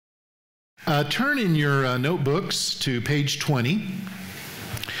Turn in your notebooks to page 20,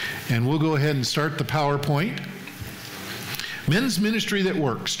 and we'll go ahead and start the PowerPoint. Men's Ministry That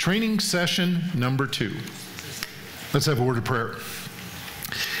Works, training session number 2. Let's have a word of prayer.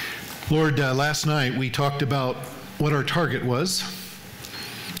 Lord, last night we talked about what our target was.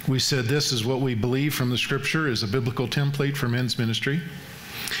 We said this is what we believe from the Scripture is a biblical template for men's ministry.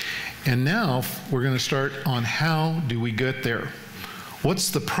 And now we're going to start on how do we get there.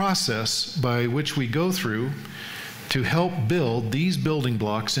 What's the process by which we go through to help build these building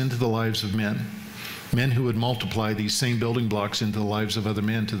blocks into the lives of men? Men who would multiply these same building blocks into the lives of other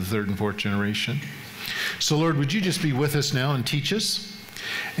men to the 3rd and 4th generation. So Lord, would you just be with us now and teach us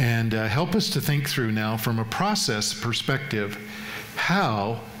and help us to think through now from a process perspective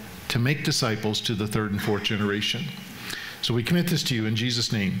how to make disciples to the 3rd and 4th generation. So we commit this to you in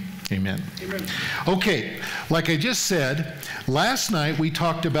Jesus' name. Amen. Amen. Okay, like I just said, last night we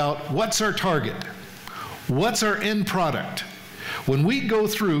talked about what's our target? What's our end product? When we go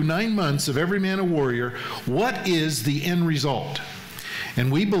through 9 months of Every Man a Warrior, what is the end result? And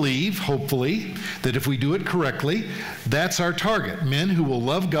we believe, hopefully, that if we do it correctly, that's our target. Men who will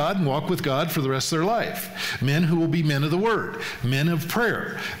love God and walk with God for the rest of their life. Men who will be men of the Word, men of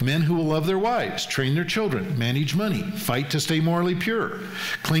prayer, men who will love their wives, train their children, manage money, fight to stay morally pure,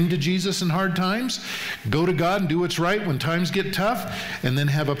 cling to Jesus in hard times, go to God and do what's right when times get tough, and then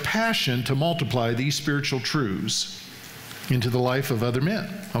have a passion to multiply these spiritual truths into the life of other men.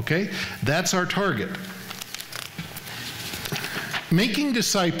 Okay? That's our target. Making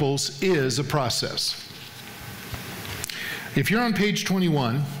disciples is a process. If you're on page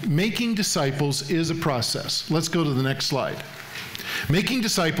 21, making disciples is a process. Let's go to the next slide. Making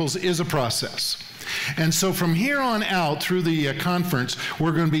disciples is a process. And so from here on out through the conference,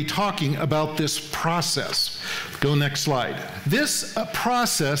 we're going to be talking about this process. Go next slide. This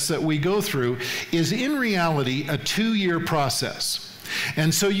process that we go through is in reality a 2-year process.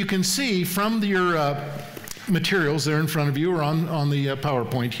 And so you can see from your materials there in front of you or on the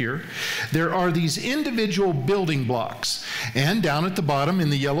PowerPoint here, there are these individual building blocks. And down at the bottom in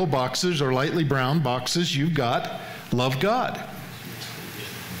the yellow boxes or lightly brown boxes, you've got love God,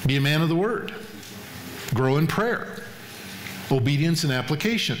 be a man of the Word, grow in prayer, obedience and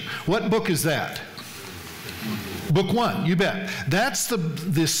application. What book is that? Book 1, you bet. That's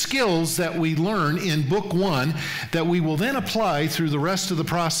the skills that we learn in Book 1 that we will then apply through the rest of the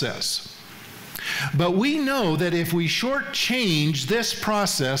process. But we know that if we shortchange this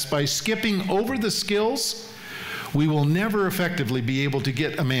process by skipping over the skills, we will never effectively be able to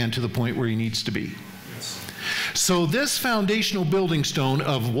get a man to the point where he needs to be. Yes. So this foundational building stone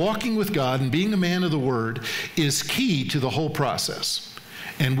of walking with God and being a man of the Word is key to the whole process.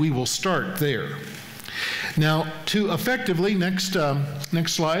 And we will start there. Now, to effectively, next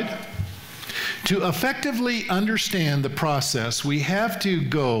slide. To effectively understand the process, we have to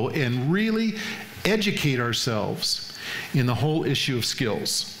go and really educate ourselves in the whole issue of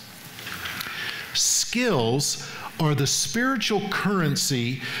skills. Skills are the spiritual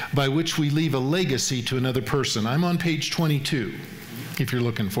currency by which we leave a legacy to another person. I'm on page 22, if you're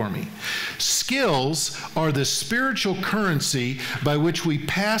looking for me. Skills are the spiritual currency by which we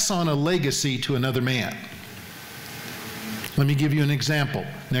pass on a legacy to another man. Let me give you an example.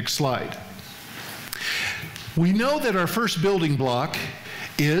 Next slide. We know that our first building block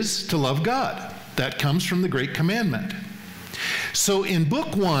is to love God. That comes from the Great Commandment. So in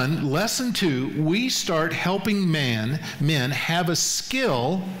Book 1, Lesson 2, we start helping men have a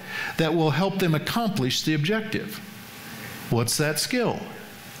skill that will help them accomplish the objective. What's that skill?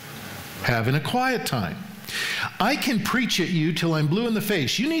 Having a quiet time. I can preach at you till I'm blue in the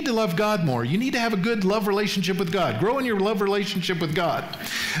face. You need to love God more. You need to have a good love relationship with God. Grow in your love relationship with God.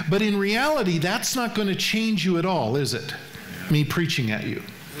 But in reality, that's not going to change you at all, is it? Me preaching at you.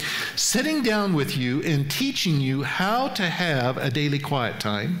 Sitting down with you and teaching you how to have a daily quiet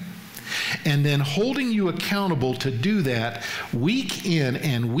time, and then holding you accountable to do that week in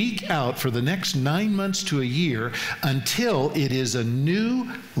and week out for the next 9 months to a year until it is a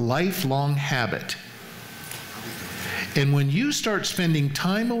new lifelong habit. And when you start spending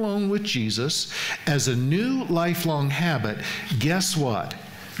time alone with Jesus as a new lifelong habit, guess what?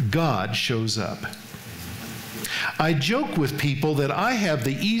 God shows up. I joke with people that I have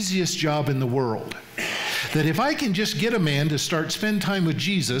the easiest job in the world. That if I can just get a man to start spend time with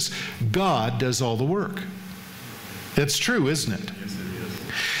Jesus, God does all the work. That's true, isn't it? Yes,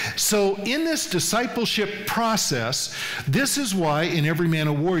 it is. So in this discipleship process, this is why in Every Man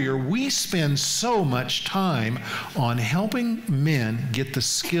a Warrior, we spend so much time on helping men get the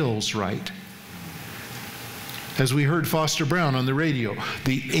skills right. As we heard Foster Brown on the radio,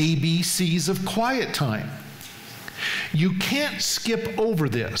 the ABCs of quiet time. You can't skip over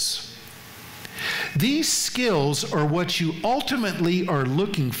this. These skills are what you ultimately are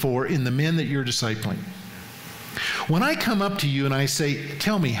looking for in the men that you're discipling. When I come up to you and I say,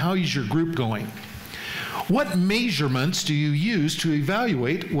 tell me, how is your group going? What measurements do you use to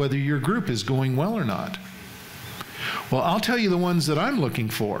evaluate whether your group is going well or not? Well, I'll tell you the ones that I'm looking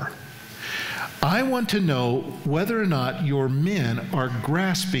for. I want to know whether or not your men are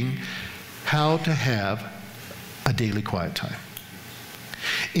grasping how to have a daily quiet time.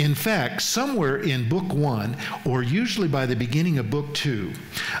 In fact, somewhere in book 1, or usually by the beginning of book 2,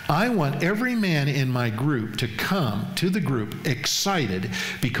 I want every man in my group to come to the group excited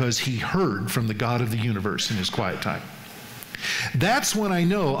because he heard from the God of the universe in his quiet time. That's when I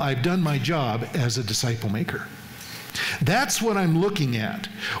know I've done my job as a disciple maker. That's what I'm looking at.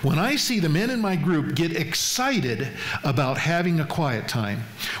 When I see the men in my group get excited about having a quiet time,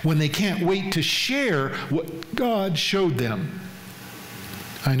 when they can't wait to share what God showed them,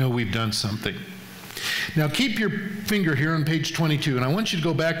 I know we've done something. Now keep your finger here on page 22, and I want you to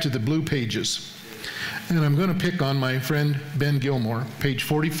go back to the blue pages. And I'm going to pick on my friend Ben Gilmore, page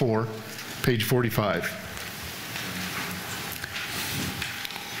 44, page 45.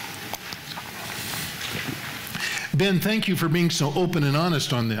 Ben, thank you for being so open and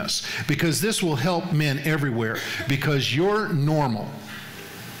honest on this, because this will help men everywhere, because you're normal.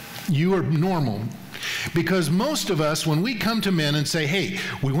 You are normal. Because most of us, when we come to men and say, hey,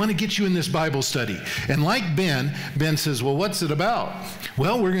 we want to get you in this Bible study, and like Ben says, well, what's it about?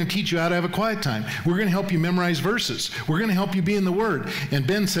 Well, we're going to teach you how to have a quiet time. We're going to help you memorize verses. We're going to help you be in the Word. And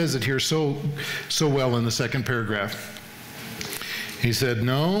Ben says it here so well in the second paragraph. He said,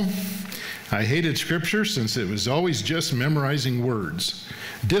 no, I hated Scripture since it was always just memorizing words,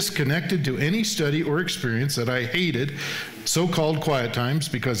 disconnected to any study or experience that I hated so-called quiet times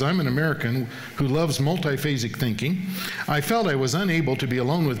because I'm an American who loves multiphasic thinking. I felt I was unable to be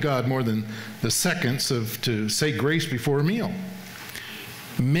alone with God more than the seconds to say grace before a meal.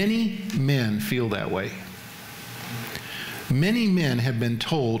 Many men feel that way. Many men have been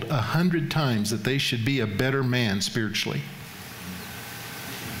told 100 times that they should be a better man spiritually.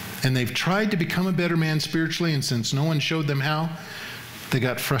 And they've tried to become a better man spiritually, and since no one showed them how, they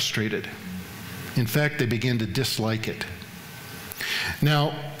got frustrated. In fact, they began to dislike it.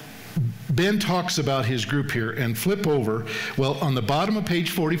 Now, Ben talks about his group here, and flip over. Well, on the bottom of page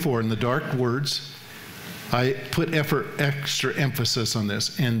 44, in the dark words, I put extra emphasis on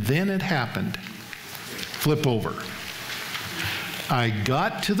this. And then it happened. Flip over. I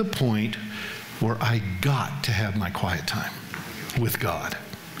got to the point where I got to have my quiet time with God.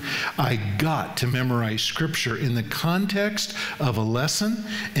 I got to memorize Scripture in the context of a lesson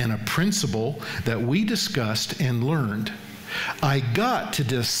and a principle that we discussed and learned. I got to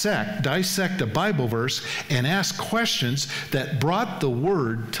dissect a Bible verse and ask questions that brought the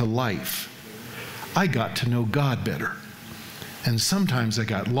Word to life. I got to know God better. And sometimes I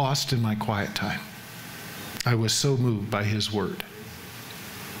got lost in my quiet time. I was so moved by His Word.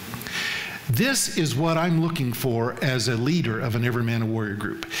 This is what I'm looking for as a leader of an Every Man a Warrior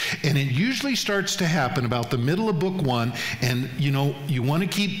group. And it usually starts to happen about the middle of book 1, and you want to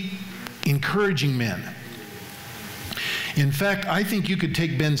keep encouraging men. In fact, I think you could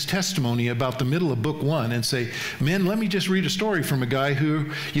take Ben's testimony about the middle of book 1 and say, men, let me just read a story from a guy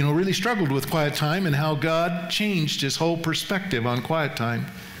who, really struggled with quiet time and how God changed his whole perspective on quiet time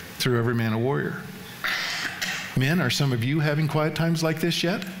through Every Man a Warrior. Men, are some of you having quiet times like this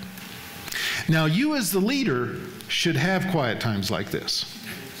yet? Now, you as the leader should have quiet times like this.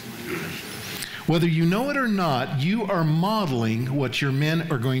 Whether you know it or not, you are modeling what your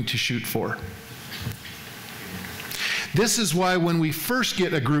men are going to shoot for. This is why when we first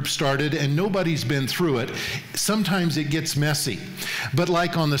get a group started and nobody's been through it, sometimes it gets messy. But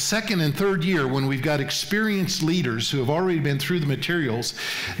like on the second and third year, when we've got experienced leaders who have already been through the materials,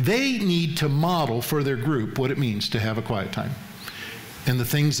 they need to model for their group what it means to have a quiet time and the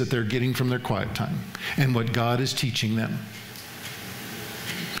things that they're getting from their quiet time and what God is teaching them.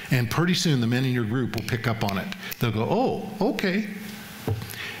 And pretty soon the men in your group will pick up on it. They'll go, oh, okay.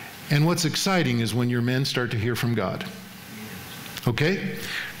 And what's exciting is when your men start to hear from God. Okay?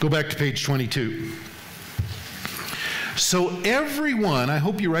 Go back to page 22. So everyone, I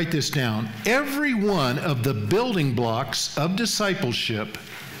hope you write this down, every one of the building blocks of discipleship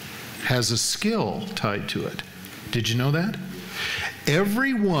has a skill tied to it. Did you know that?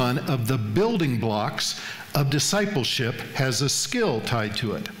 Every one of the building blocks of discipleship has a skill tied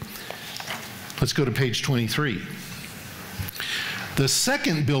to it. Let's go to page 23. The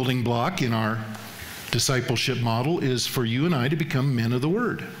second building block in our discipleship model is for you and I to become men of the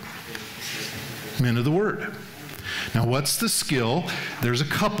Word. Men of the Word. Now, what's the skill? There's a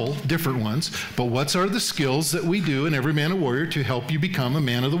couple different ones, but what are the skills that we do in Every Man a Warrior to help you become a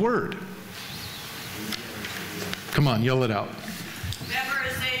man of the Word? Come on, yell it out.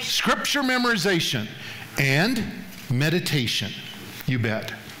 Memorization. Scripture memorization and meditation. You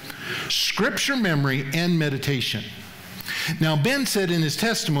bet. Scripture memory and meditation. Now, Ben said in his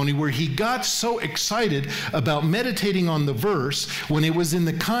testimony where he got so excited about meditating on the verse when it was in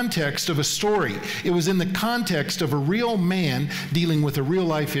the context of a story. It was in the context of a real man dealing with a real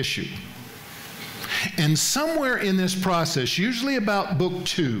life issue. And somewhere in this process, usually about book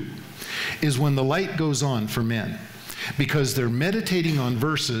 2, is when the light goes on for men, because they're meditating on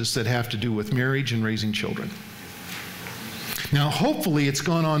verses that have to do with marriage and raising children. Now, hopefully it's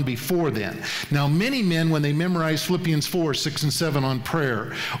gone on before then. Now, many men, when they memorize Philippians 4, 6, and 7 on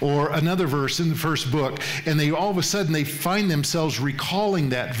prayer, or another verse in the first book, and they all of a sudden they find themselves recalling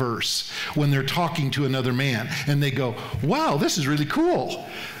that verse when they're talking to another man, and they go, wow, this is really cool.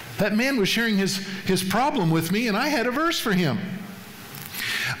 That man was sharing his problem with me, and I had a verse for him.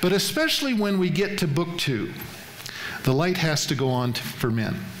 But especially when we get to book 2, the light has to go on for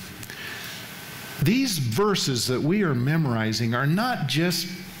men. These verses that we are memorizing are not just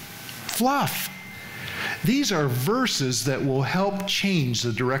fluff. These are verses that will help change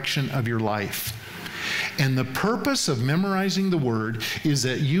the direction of your life. And the purpose of memorizing the Word is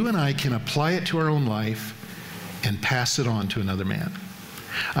that you and I can apply it to our own life and pass it on to another man.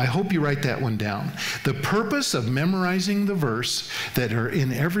 I hope you write that one down. The purpose of memorizing the verse that are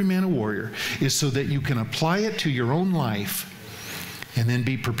in Every Man a Warrior is so that you can apply it to your own life and then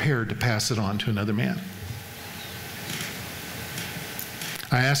be prepared to pass it on to another man.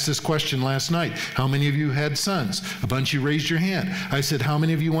 I asked this question last night. How many of you had sons? A bunch of you raised your hand. I said, how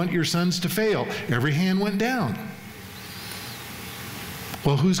many of you want your sons to fail? Every hand went down.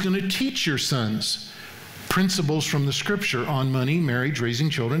 Well, who's going to teach your sons principles from the Scripture on money, marriage, raising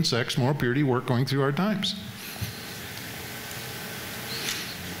children, sex, moral purity, work, going through hard times?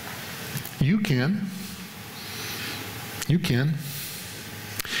 You can. You can.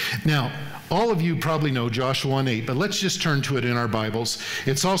 Now, all of you probably know Joshua 1:8, but let's just turn to it in our Bibles.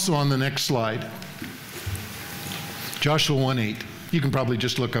 It's also on the next slide. Joshua 1:8. You can probably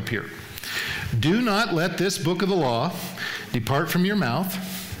just look up here. Do not let this book of the law depart from your mouth,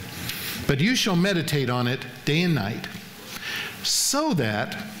 but you shall meditate on it day and night, so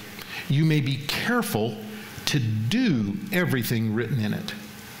that you may be careful to do everything written in it.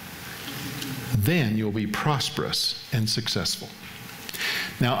 Then you'll be prosperous and successful.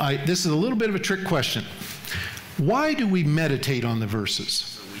 Now, this is a little bit of a trick question. Why do we meditate on the verses?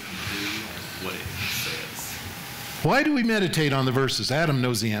 So we can do what it says. Why do we meditate on the verses? Adam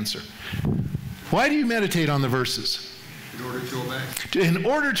knows the answer. Why do you meditate on the verses? In order to obey. In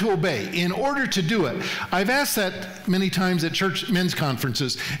order to obey, in order to do it. I've asked that many times at church men's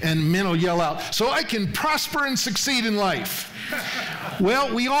conferences, and men will yell out, so I can prosper and succeed in life.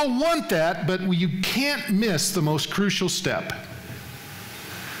 Well, we all want that, but you can't miss the most crucial step.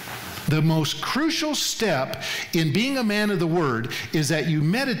 The most crucial step in being a man of the Word is that you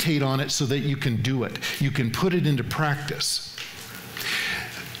meditate on it so that you can do it. You can put it into practice.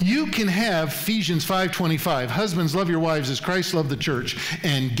 You can have Ephesians 5:25, husbands, love your wives as Christ loved the church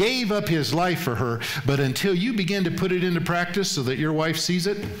and gave up his life for her, but until you begin to put it into practice so that your wife sees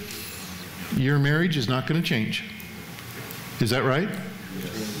it, your marriage is not going to change. Is that right?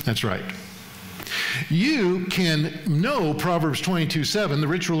 Yes. That's right. You can know Proverbs 22:7, the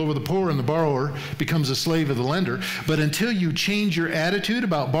rich rule over the poor and the borrower becomes a slave of the lender, but until you change your attitude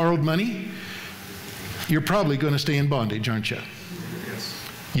about borrowed money, you're probably going to stay in bondage, aren't you? Yes.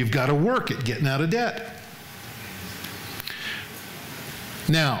 You've got to work at getting out of debt.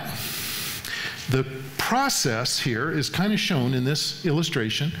 Now, the process here is kind of shown in this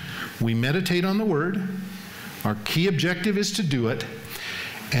illustration. We meditate on the Word. Our key objective is to do it.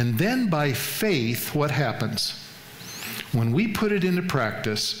 And then by faith, what happens? When we put it into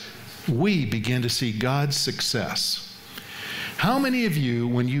practice, we begin to see God's success. How many of you,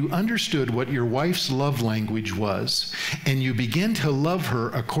 when you understood what your wife's love language was, and you begin to love her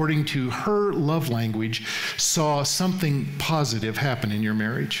according to her love language, saw something positive happen in your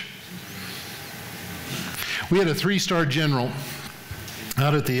marriage? We had a 3-star general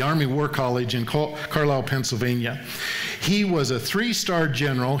out at the Army War College in Carlisle, Pennsylvania. He was a 3-star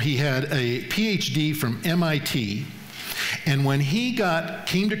general. He had a PhD from MIT. And when he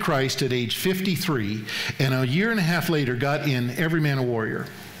came to Christ at age 53, and a year and a half later got in Every Man a Warrior,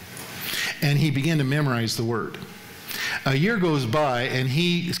 and he began to memorize the Word. A year goes by, and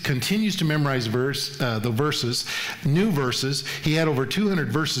he continues to memorize the verses, new verses. He had over 200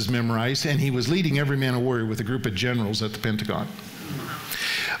 verses memorized, and he was leading every man a warrior with a group of generals at the Pentagon.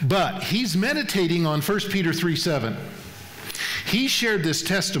 But he's meditating on 1 Peter 3:7. He shared this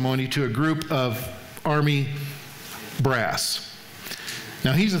testimony to a group of Army brass.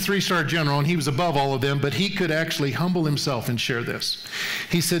 Now, he's a 3-star general, and he was above all of them, but he could actually humble himself and share this.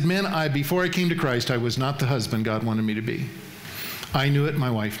 He said, men, before I came to Christ, I was not the husband God wanted me to be. I knew it, my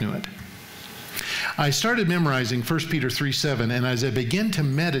wife knew it. I started memorizing 1 Peter 3:7, and as I began to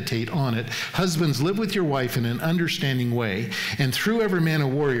meditate on it, husbands, live with your wife in an understanding way. And through Every Man a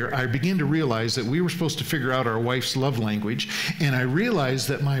Warrior, I began to realize that we were supposed to figure out our wife's love language, and I realized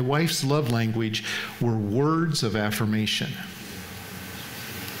that my wife's love language were words of affirmation.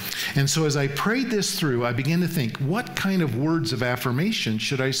 And so as I prayed this through, I began to think, what kind of words of affirmation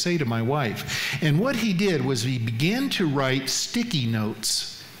should I say to my wife? And what he did was he began to write sticky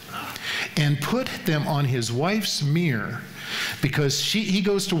notes and put them on his wife's mirror, because he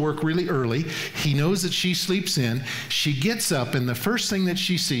goes to work really early. He knows that she sleeps in. She gets up, and the first thing that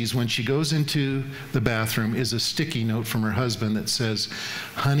she sees when she goes into the bathroom is a sticky note from her husband that says,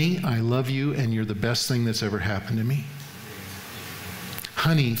 honey, I love you, and you're the best thing that's ever happened to me.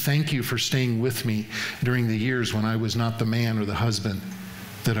 Honey, thank you for staying with me during the years when I was not the man or the husband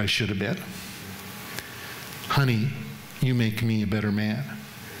that I should have been. Honey, you make me a better man.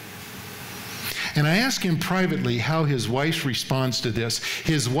 And I asked him privately how his wife responds to this.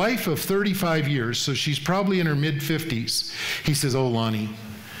 His wife of 35 years, so she's probably in her mid-50s. He says, oh, Lonnie,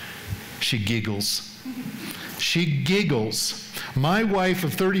 she giggles. She giggles. My wife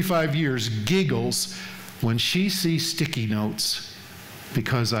of 35 years giggles when she sees sticky notes,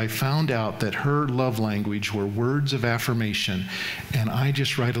 because I found out that her love language were words of affirmation, and I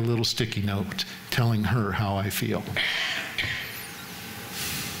just write a little sticky note telling her how I feel.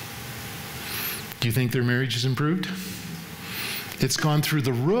 Do you think their marriage has improved? It's gone through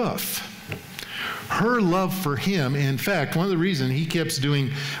the roof. Her love for him, in fact, one of the reasons he keeps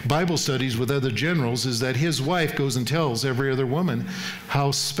doing Bible studies with other generals is that his wife goes and tells every other woman how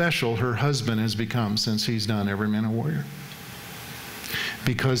special her husband has become since he's done Every Man a Warrior.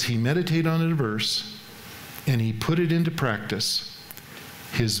 Because he meditated on a verse and he put it into practice,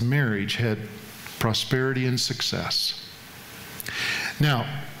 his marriage had prosperity and success. Now,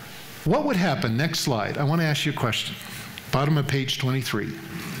 what would happen? Next slide. I want to ask you a question. Bottom of page 23.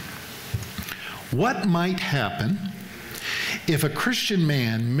 What might happen if a Christian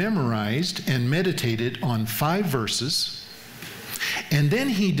man memorized and meditated on 5 verses, and then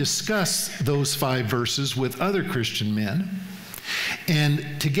he discussed those 5 verses with other Christian men,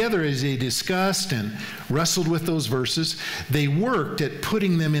 and together as they discussed and wrestled with those verses, they worked at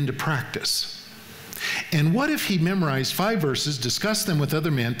putting them into practice? And what if he memorized 5 verses, discussed them with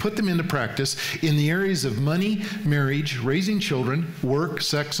other men, put them into practice in the areas of money, marriage, raising children, work,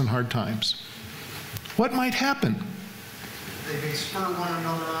 sex, and hard times? What might happen? They may spur one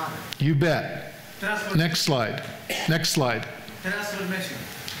another on. You bet. Next slide. Next slide. Transformation.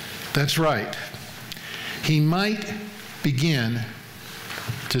 That's right. He might begin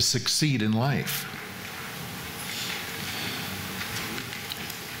to succeed in life.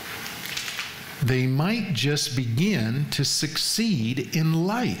 They might just begin to succeed in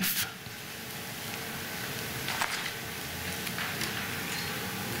life.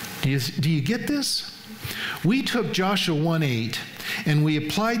 Do you get this? We took Joshua 1:8 and we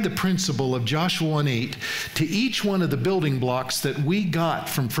applied the principle of Joshua 1:8 to each one of the building blocks that we got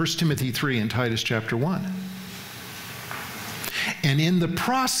from 1 Timothy 3 and Titus chapter 1. And in the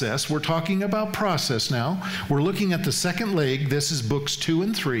process, we're talking about process now. We're looking at the second leg. This is books 2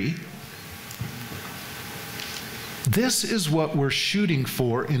 and 3. This is what we're shooting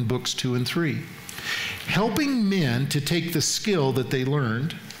for in books 2 and 3. Helping men to take the skill that they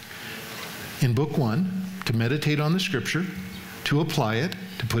learned in book 1, to meditate on the scripture, to apply it,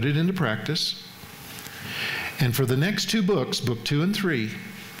 to put it into practice. And for the next 2 books, book 2 and 3,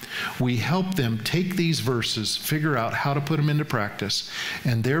 we help them take these verses, figure out how to put them into practice,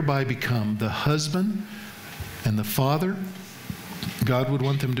 and thereby become the husband and the father God would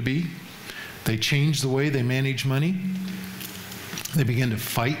want them to be. They change the way they manage money. They begin to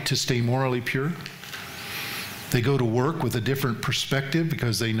fight to stay morally pure. They go to work with a different perspective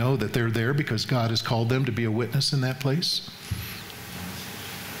because they know that they're there because God has called them to be a witness in that place.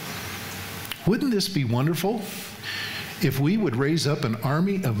 Wouldn't this be wonderful if we would raise up an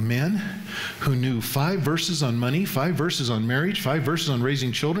army of men who knew 5 verses on money, 5 verses on marriage, 5 verses on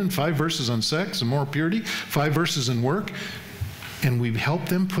raising children, 5 verses on sex and moral purity, 5 verses in work, and we help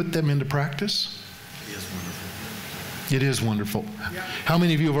them put them into practice? Yes, wonderful. It is wonderful. Yeah. How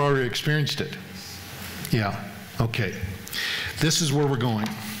many of you have already experienced it? Yeah. Okay. This is where we're going.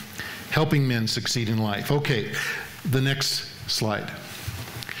 Helping men succeed in life. Okay. The next slide.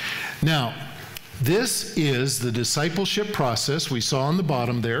 Now, this is the discipleship process we saw on the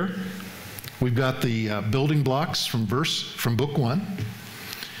bottom there. We've got the building blocks from book 1.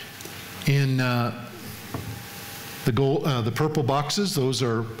 In the purple boxes, those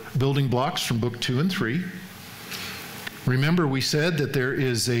are building blocks from book 2 and 3. Remember, we said that there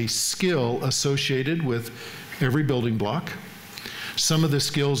is a skill associated with every building block. Some of the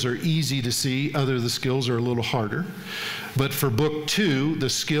skills are easy to see, other of the skills are a little harder. But for book 2, the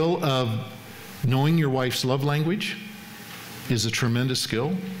skill of knowing your wife's love language is a tremendous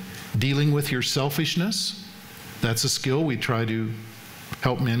skill. Dealing with your selfishness, that's a skill we try to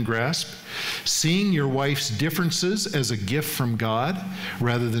help men grasp. Seeing your wife's differences as a gift from God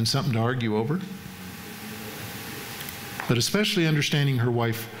rather than something to argue over. But especially understanding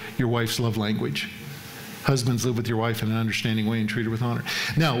your wife's love language. Husbands, live with your wife in an understanding way and treat her with honor.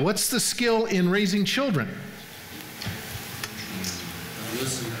 Now, what's the skill in raising children?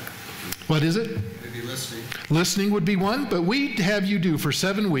 Listening. What is it? Maybe listening. Listening would be one, but we have you do for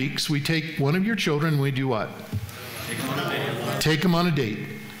 7 weeks, we take one of your children and we do what? Take them on a date. Take them on a date.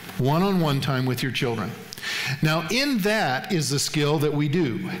 One-on-one time with your children. Now, in that is the skill that we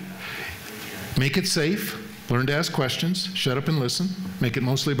do. Make it safe. Learn to ask questions. Shut up and listen. Make it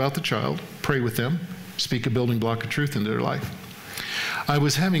mostly about the child. Pray with them. Speak a building block of truth into their life. I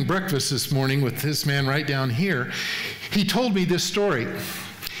was having breakfast this morning with this man right down here. He told me this story.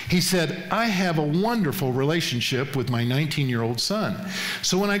 He said, I have a wonderful relationship with my 19-year-old son.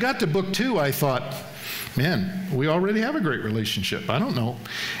 So when I got to book 2, I thought, man, we already have a great relationship. I don't know.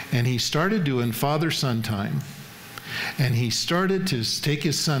 And he started doing father-son time. And he started to take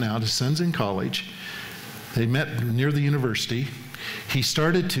his son out. His son's in college. They met near the university. He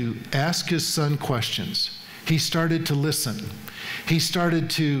started to ask his son questions. He started to listen. He started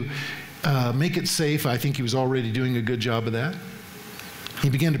to make it safe. I think he was already doing a good job of that. He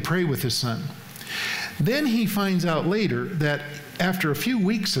began to pray with his son. Then he finds out later that after a few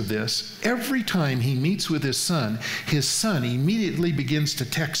weeks of this, every time he meets with his son immediately begins to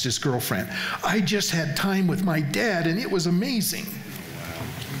text his girlfriend, I just had time with my dad and it was amazing.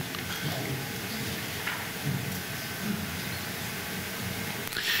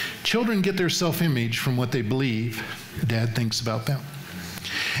 Children get their self-image from what they believe dad thinks about them.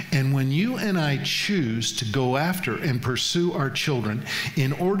 And when you and I choose to go after and pursue our children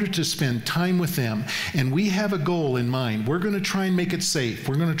in order to spend time with them, and we have a goal in mind, we're going to try and make it safe.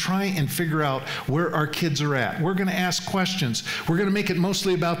 We're going to try and figure out where our kids are at. We're going to ask questions. We're going to make it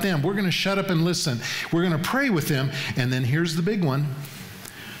mostly about them. We're going to shut up and listen. We're going to pray with them. And then here's the big one.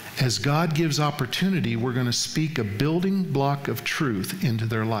 As God gives opportunity, we're going to speak a building block of truth into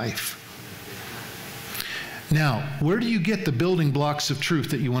their life. Now, where do you get the building blocks of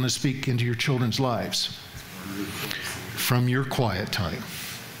truth that you want to speak into your children's lives? From your quiet time.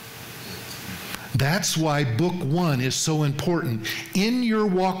 That's why book 1 is so important. In your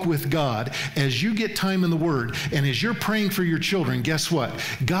walk with God, as you get time in the Word, and as you're praying for your children, guess what?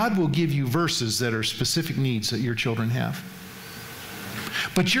 God will give you verses that are specific needs that your children have.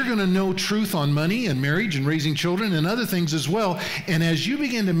 But you're going to know truth on money and marriage and raising children and other things as well. And as you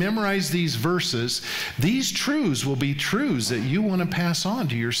begin to memorize these verses, these truths will be truths that you want to pass on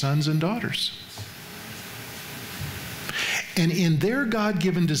to your sons and daughters. And in their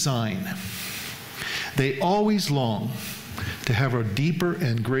God-given design, they always long to have a deeper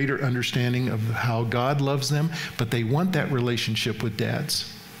and greater understanding of how God loves them, but they want that relationship with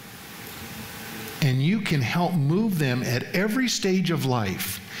dads. And you can help move them at every stage of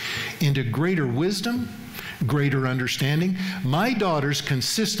life into greater wisdom, greater understanding. My daughters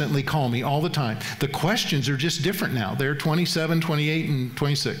consistently call me all the time. The questions are just different now. They're 27, 28, and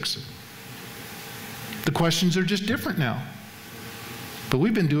 26. The questions are just different now. But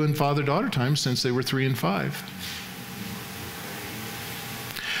we've been doing father-daughter time since they were 3 and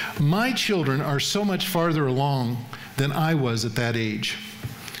 5. My children are so much farther along than I was at that age.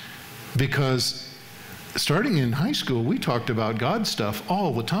 Because starting in high school, we talked about God stuff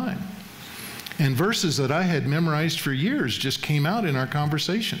all the time. And verses that I had memorized for years just came out in our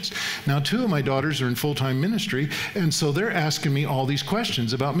conversations. Now, 2 of my daughters are in full-time ministry, and so they're asking me all these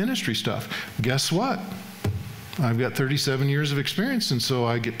questions about ministry stuff. Guess what? I've got 37 years of experience, and so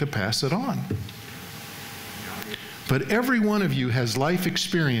I get to pass it on. But every one of you has life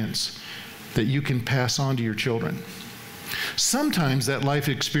experience that you can pass on to your children. Sometimes that life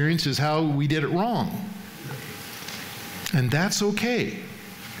experience is how we did it wrong. And that's okay.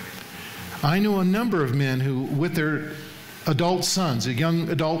 I know a number of men who, with their adult sons, young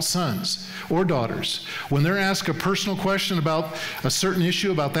adult sons or daughters, when they're asked a personal question about a certain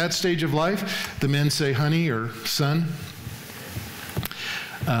issue about that stage of life, the men say, honey or son,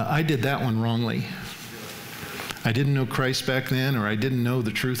 I did that one wrongly. I didn't know Christ back then, or I didn't know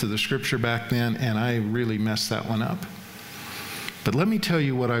the truth of the Scripture back then, and I really messed that one up. But let me tell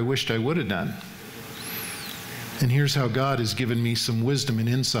you what I wished I would have done. And here's how God has given me some wisdom and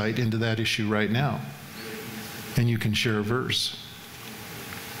insight into that issue right now. And you can share a verse.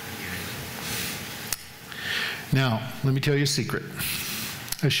 Now, let me tell you a secret.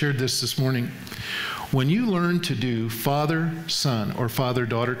 I shared this morning. When you learn to do father-son or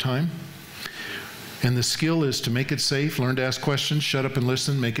father-daughter time, and the skill is to make it safe, learn to ask questions, shut up and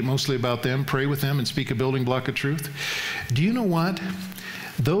listen, make it mostly about them, pray with them, and speak a building block of truth. Do you know what?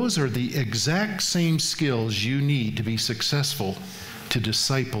 Those are the exact same skills you need to be successful to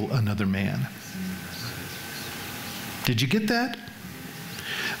disciple another man. Did you get that?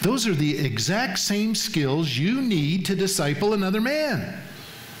 Those are the exact same skills you need to disciple another man.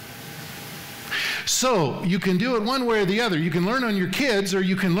 So you can do it one way or the other. You can learn on your kids, or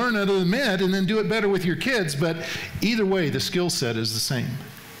you can learn under the med and then do it better with your kids, but either way, the skill set is the same.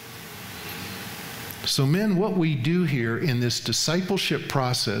 So men, what we do here in this discipleship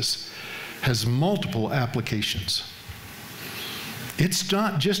process has multiple applications. It's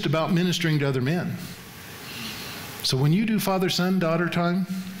not just about ministering to other men. So when you do father-son, daughter time,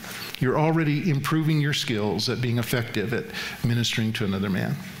 you're already improving your skills at being effective at ministering to another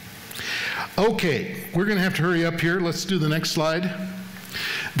man. Okay, we're going to have to hurry up here. Let's do the next slide.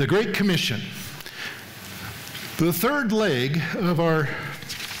 The Great Commission. The third leg of our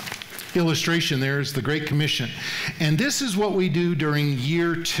illustration there is the Great Commission. And this is what we do during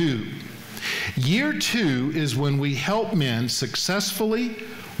year 2. Year 2 is when we help men successfully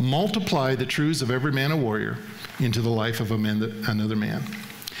multiply the truths of every man a warrior into the life of another man.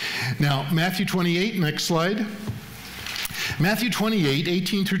 Now, Matthew 28, next slide. Matthew 28,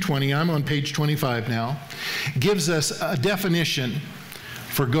 18 through 20, I'm on page 25 now, gives us a definition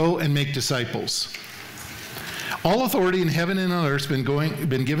for go and make disciples. All authority in heaven and on earth has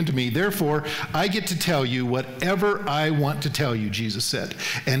been given to me. Therefore, I get to tell you whatever I want to tell you, Jesus said.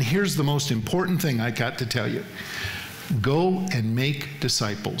 And here's the most important thing I got to tell you. Go and make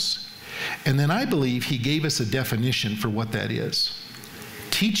disciples. And then I believe he gave us a definition for what that is.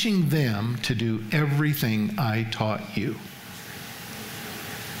 Teaching them to do everything I taught you.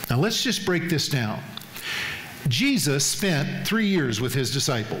 Now let's just break this down. Jesus spent 3 years with his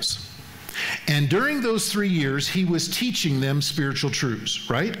disciples. And during those 3 years, he was teaching them spiritual truths,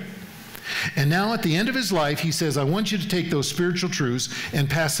 right? And now at the end of his life, he says, I want you to take those spiritual truths and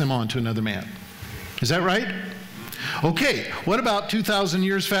pass them on to another man. Is that right? Okay, what about 2,000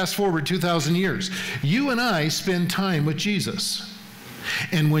 years, fast forward 2,000 years? You and I spend time with Jesus.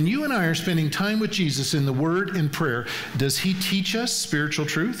 And when you and I are spending time with Jesus in the Word and prayer, does he teach us spiritual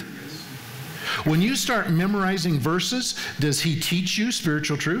truth? When you start memorizing verses, does he teach you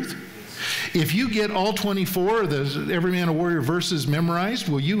spiritual truth? If you get all 24 of the Every Man a Warrior verses memorized,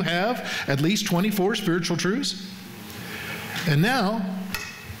 will you have at least 24 spiritual truths? And now,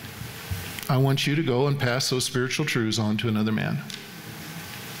 I want you to go and pass those spiritual truths on to another man.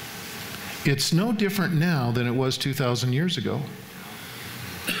 It's no different now than it was 2,000 years ago.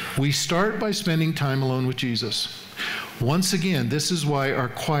 We start by spending time alone with Jesus. Once again, this is why our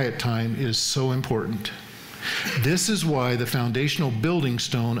quiet time is so important. This is why the foundational building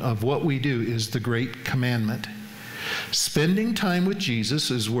stone of what we do is the Great Commandment. Spending time with Jesus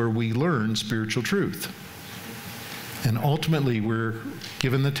is where we learn spiritual truth. And ultimately, we're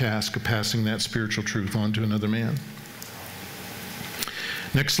given the task of passing that spiritual truth on to another man.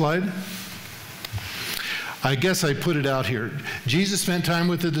 Next slide. I guess I put it out here. Jesus spent time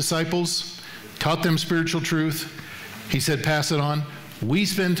with the disciples, taught them spiritual truth. He said, pass it on. We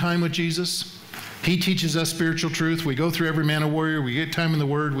spend time with Jesus. He teaches us spiritual truth. We go through Every Man a Warrior. We get time in the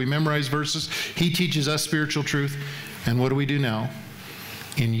Word. We memorize verses. He teaches us spiritual truth. And what do we do now?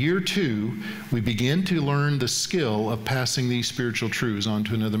 In year 2, we begin to learn the skill of passing these spiritual truths on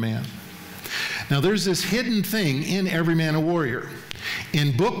to another man. Now, there's this hidden thing in Every Man a Warrior.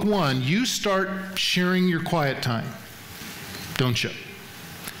 In book 1, you start sharing your quiet time, don't you?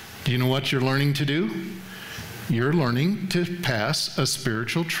 Do you know what you're learning to do? You're learning to pass a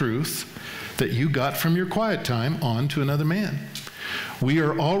spiritual truth that you got from your quiet time on to another man. We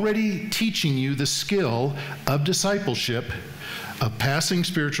are already teaching you the skill of discipleship, of passing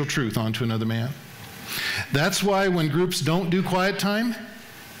spiritual truth on to another man. That's why when groups don't do quiet time,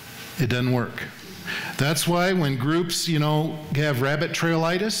 it doesn't work. That's why when groups, have rabbit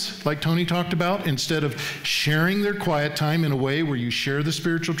trailitis, like Tony talked about, instead of sharing their quiet time in a way where you share the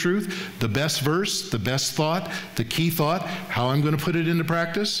spiritual truth, the best verse, the best thought, the key thought, how I'm going to put it into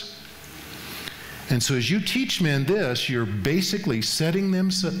practice. And so as you teach men this, you're basically setting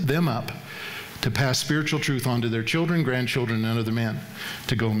them up to pass spiritual truth on to their children, grandchildren, and other men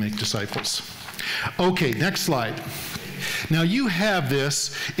to go make disciples. Okay, next slide. Now you have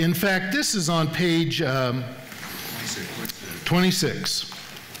this. In fact, this is on page 26.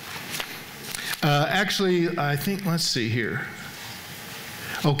 Actually, I think, let's see here.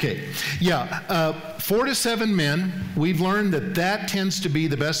 Okay, yeah, 4 to 7 men. We've learned that tends to be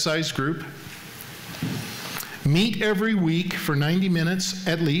the best sized group. Meet every week for 90 minutes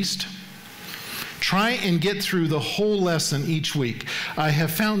at least. Try and get through the whole lesson each week. I have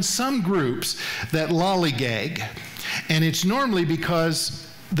found some groups that lollygag, and it's normally because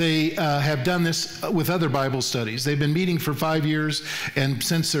they have done this with other Bible studies. They've been meeting for 5 years, and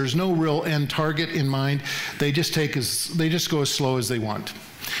since there's no real end target in mind, they just go as slow as they want.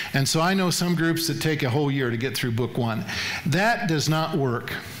 And so I know some groups that take a whole year to get through book 1. That does not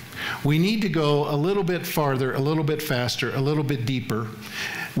work. We need to go a little bit farther, a little bit faster, a little bit deeper.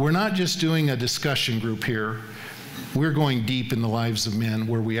 We're not just doing a discussion group here. We're going deep in the lives of men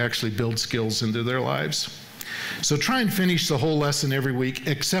where we actually build skills into their lives. So try and finish the whole lesson every week,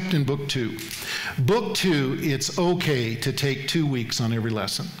 except in book 2. Book 2, it's okay to take 2 weeks on every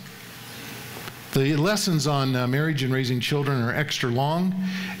lesson. The lessons on marriage and raising children are extra long,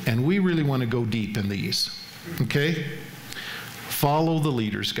 and we really want to go deep in these. Okay? Follow the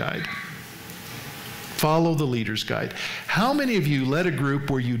leader's guide. Follow the leader's guide. How many of you led a group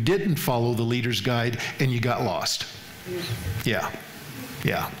where you didn't follow the leader's guide and you got lost? Yeah.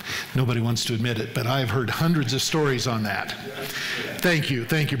 Nobody wants to admit it, but I've heard hundreds of stories on that. Thank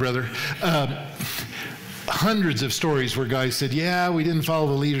you, brother. Hundreds of stories where guys said, yeah, we didn't follow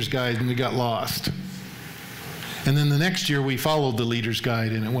the leader's guide and we got lost. And then the next year we followed the leader's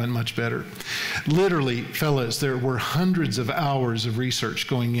guide and it went much better. Literally, fellas, there were hundreds of hours of research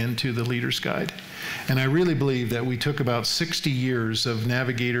going into the leader's guide. And I really believe that we took about 60 years of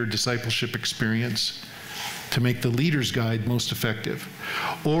navigator discipleship experience to make the leader's guide most effective.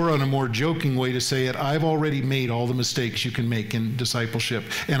 Or on a more joking way to say it, I've already made all the mistakes you can make in discipleship,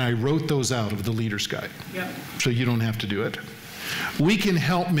 and I wrote those out of the leader's guide. Yep. So you don't have to do it. We can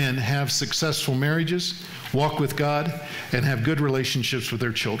help men have successful marriages, walk with God, and have good relationships with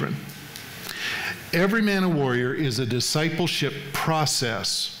their children. Every Man a Warrior is a discipleship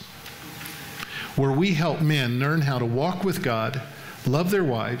process where we help men learn how to walk with God, love their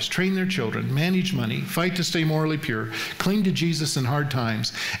wives, train their children, manage money, fight to stay morally pure, cling to Jesus in hard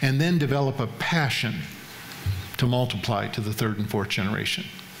times, and then develop a passion to multiply to the 3rd and 4th generation.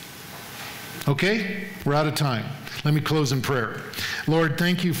 Okay? We're out of time. Let me close in prayer. Lord,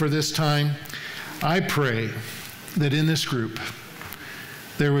 thank you for this time. I pray that in this group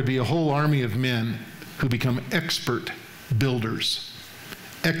there would be a whole army of men who become expert builders,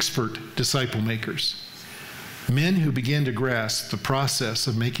 expert disciple makers, men who begin to grasp the process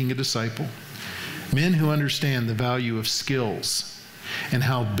of making a disciple, men who understand the value of skills and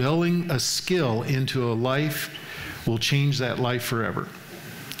how building a skill into a life will change that life forever.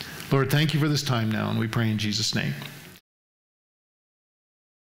 Lord, thank you for this time now, and we pray in Jesus' name.